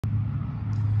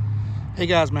Hey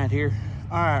guys, Matt here.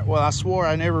 All right, well, I swore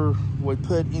I never would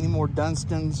put any more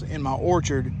Dunstans in my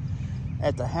orchard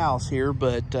at the house here,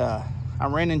 but I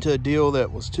ran into a deal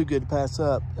that was too good to pass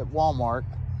up at Walmart,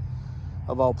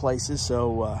 of all places.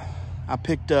 So I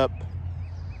picked up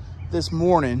this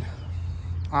morning,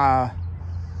 I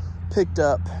picked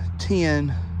up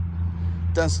 10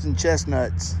 Dunstan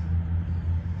Chestnuts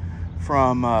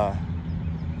from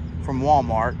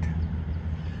Walmart.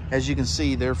 As you can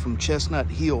see, they're from Chestnut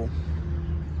Hill,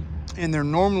 and they're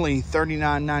normally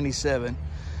 $39.97.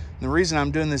 The reason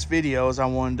I'm doing this video is I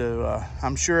wanted to,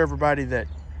 I'm sure everybody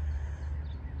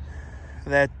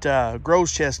that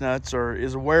grows chestnuts or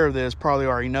is aware of this probably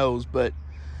already knows, but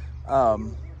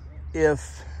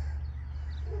if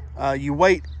you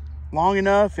wait long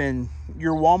enough and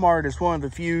your Walmart is one of the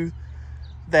few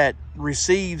that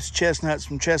receives chestnuts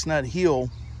from Chestnut Hill,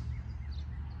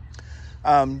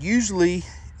 usually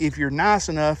if you're nice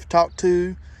enough, talk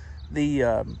to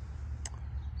the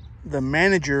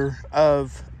manager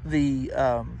of the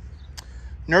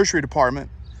nursery department.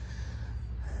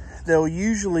 They'll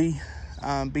usually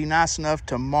be nice enough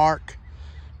to mark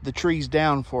the trees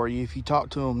down for you if you talk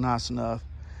to them nice enough.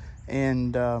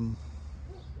 And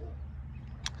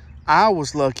I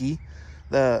was lucky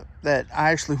that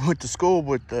I actually went to school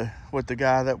with the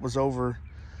guy that was over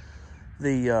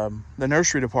the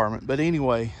nursery department. But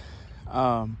anyway,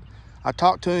 I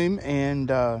talked to him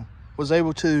and was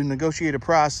able to negotiate a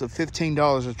price of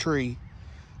 $15 a tree.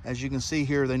 As you can see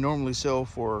here, they normally sell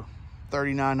for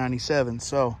 $39.97.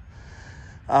 So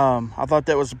I thought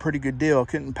that was a pretty good deal.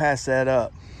 Couldn't pass that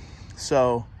up.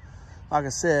 So like I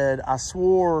said, I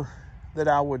swore that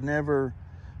I would never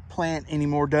plant any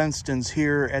more Dunstans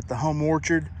here at the home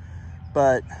orchard,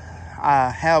 but I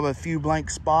have a few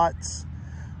blank spots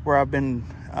where I've been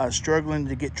struggling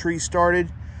to get trees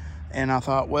started, and I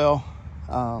thought, well,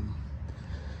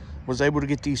 was able to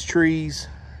get these trees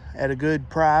at a good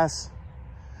price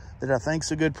that I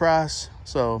think's a good price,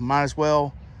 so might as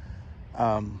well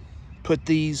put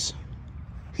these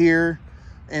here.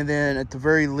 And then at the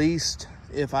very least,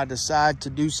 if I decide to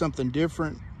do something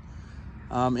different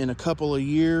in a couple of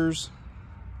years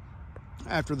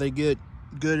after they get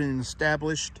good and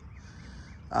established,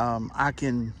 I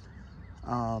can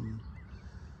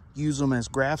use them as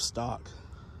graft stock.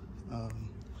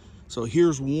 So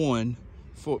here's one.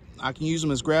 I can use them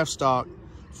as graft stock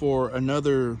for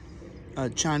another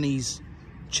Chinese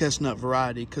chestnut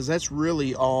variety, because that's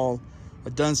really all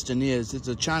a Dunstan is. It's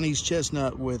a Chinese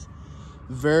chestnut with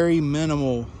very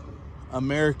minimal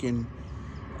American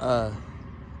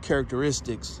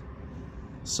characteristics.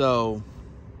 So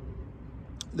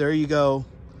there you go.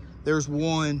 There's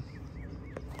one.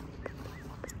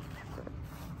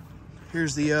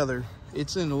 Here's the other.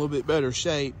 It's in a little bit better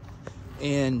shape,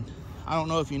 and I don't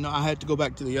know if you know, I had to go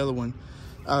back to the other one.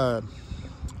 I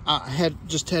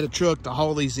just had a truck to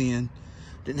haul these in.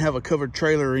 Didn't have a covered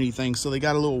trailer or anything, so they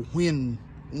got a little wind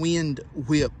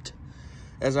whipped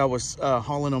as I was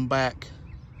hauling them back.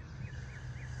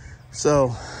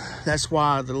 So that's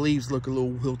why the leaves look a little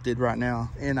wilted right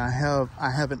now, and I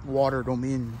haven't watered them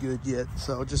in good yet,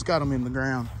 so just got them in the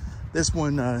ground. This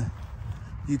one,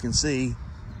 you can see,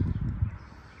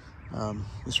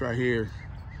 this right here,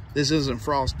 this isn't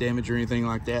frost damage or anything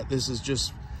like that. This is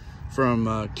just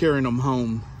from carrying them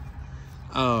home.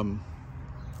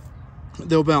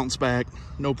 They'll bounce back,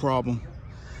 no problem.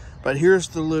 But here's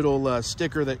the little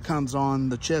sticker that comes on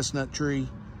the chestnut tree.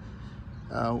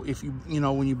 If you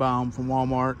know, when you buy them from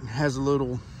Walmart, it has a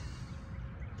little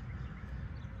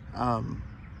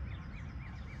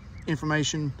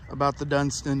information about the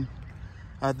Dunstan.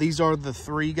 These are the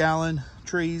 3-gallon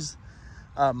trees.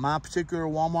 My particular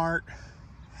Walmart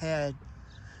had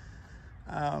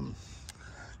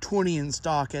 20 in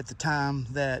stock at the time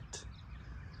that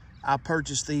I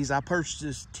purchased these. I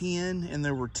purchased 10, and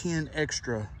there were 10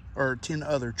 extra, or 10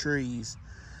 other trees.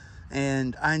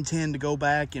 And I intend to go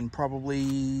back in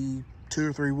probably 2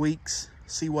 or 3 weeks,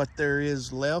 see what there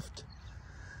is left,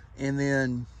 and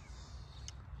then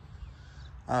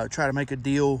try to make a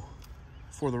deal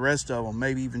for the rest of them.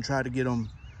 Maybe even try to get them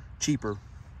cheaper,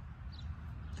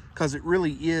 because it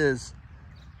really is,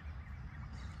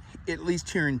 at least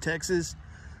here in Texas,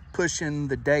 pushing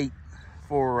the date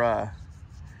for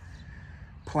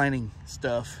planting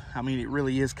stuff. I mean, it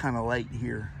really is kind of late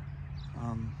here.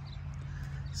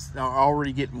 It's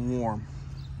already getting warm.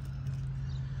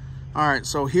 All right,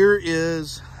 so here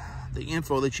is the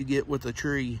info that you get with the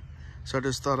tree. So I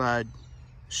just thought I'd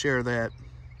share that.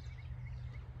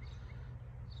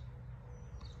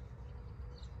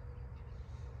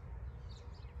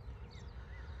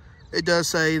 It does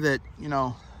say that, you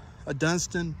know, a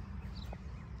Dunstan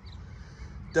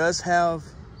does have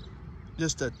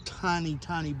just a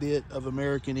tiny bit of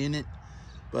American in it,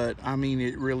 but I mean,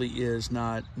 it really is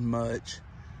not much.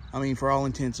 I mean, for all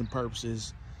intents and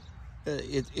purposes,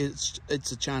 it's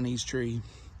a Chinese tree,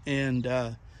 and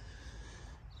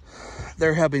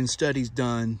there have been studies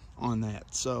done on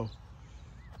that. So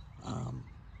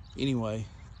anyway,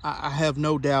 I have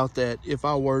no doubt that if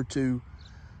I were to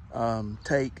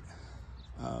take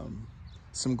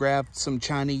some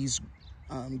Chinese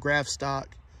graft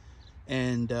stock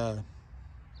and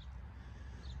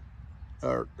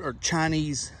or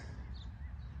Chinese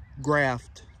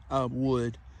graft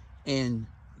wood and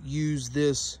use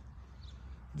these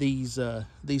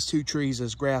two trees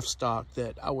as graft stock,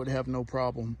 that I would have no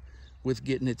problem with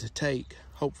getting it to take,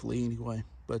 hopefully anyway.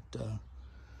 But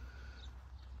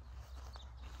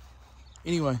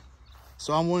anyway,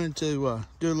 so I wanted to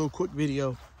do a little quick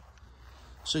video,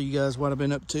 show you guys what I've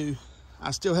been up to.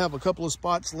 I still have a couple of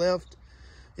spots left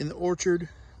in the orchard,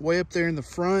 way up there in the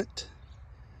front,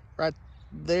 right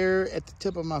there at the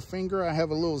tip of my finger. I have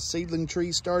a little seedling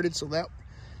tree started, so that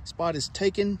spot is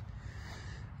taken.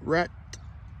 Right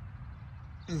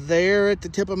there at the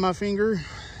tip of my finger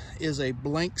is a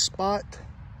blank spot,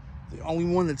 the only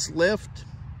one that's left.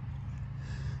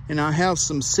 And I have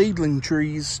some seedling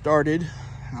trees started.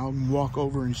 I'll walk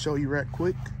over and show you right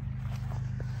quick,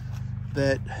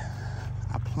 that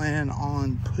I plan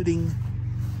on putting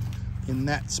in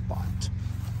that spot,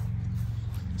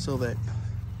 so that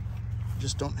I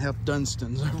just don't have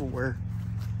Dunstans everywhere.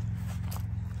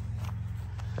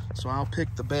 So I'll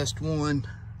pick the best one,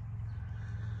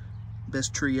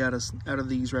 best tree out of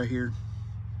these right here.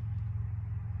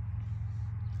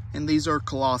 And these are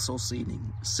colossal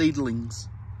seedlings.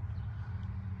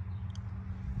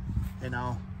 And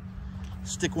I'll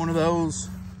stick one of those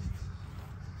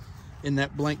in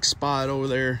that blank spot over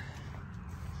there.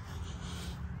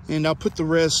 And I'll put the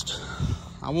rest,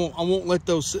 I won't let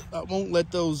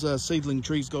those seedling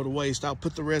trees go to waste. I'll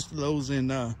put the rest of those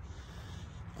in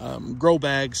grow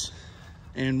bags,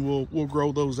 and we'll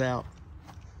grow those out.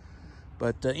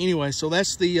 But anyway, so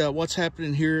that's the what's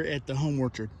happening here at the home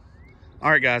orchard.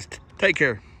 All right, guys, take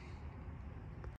care.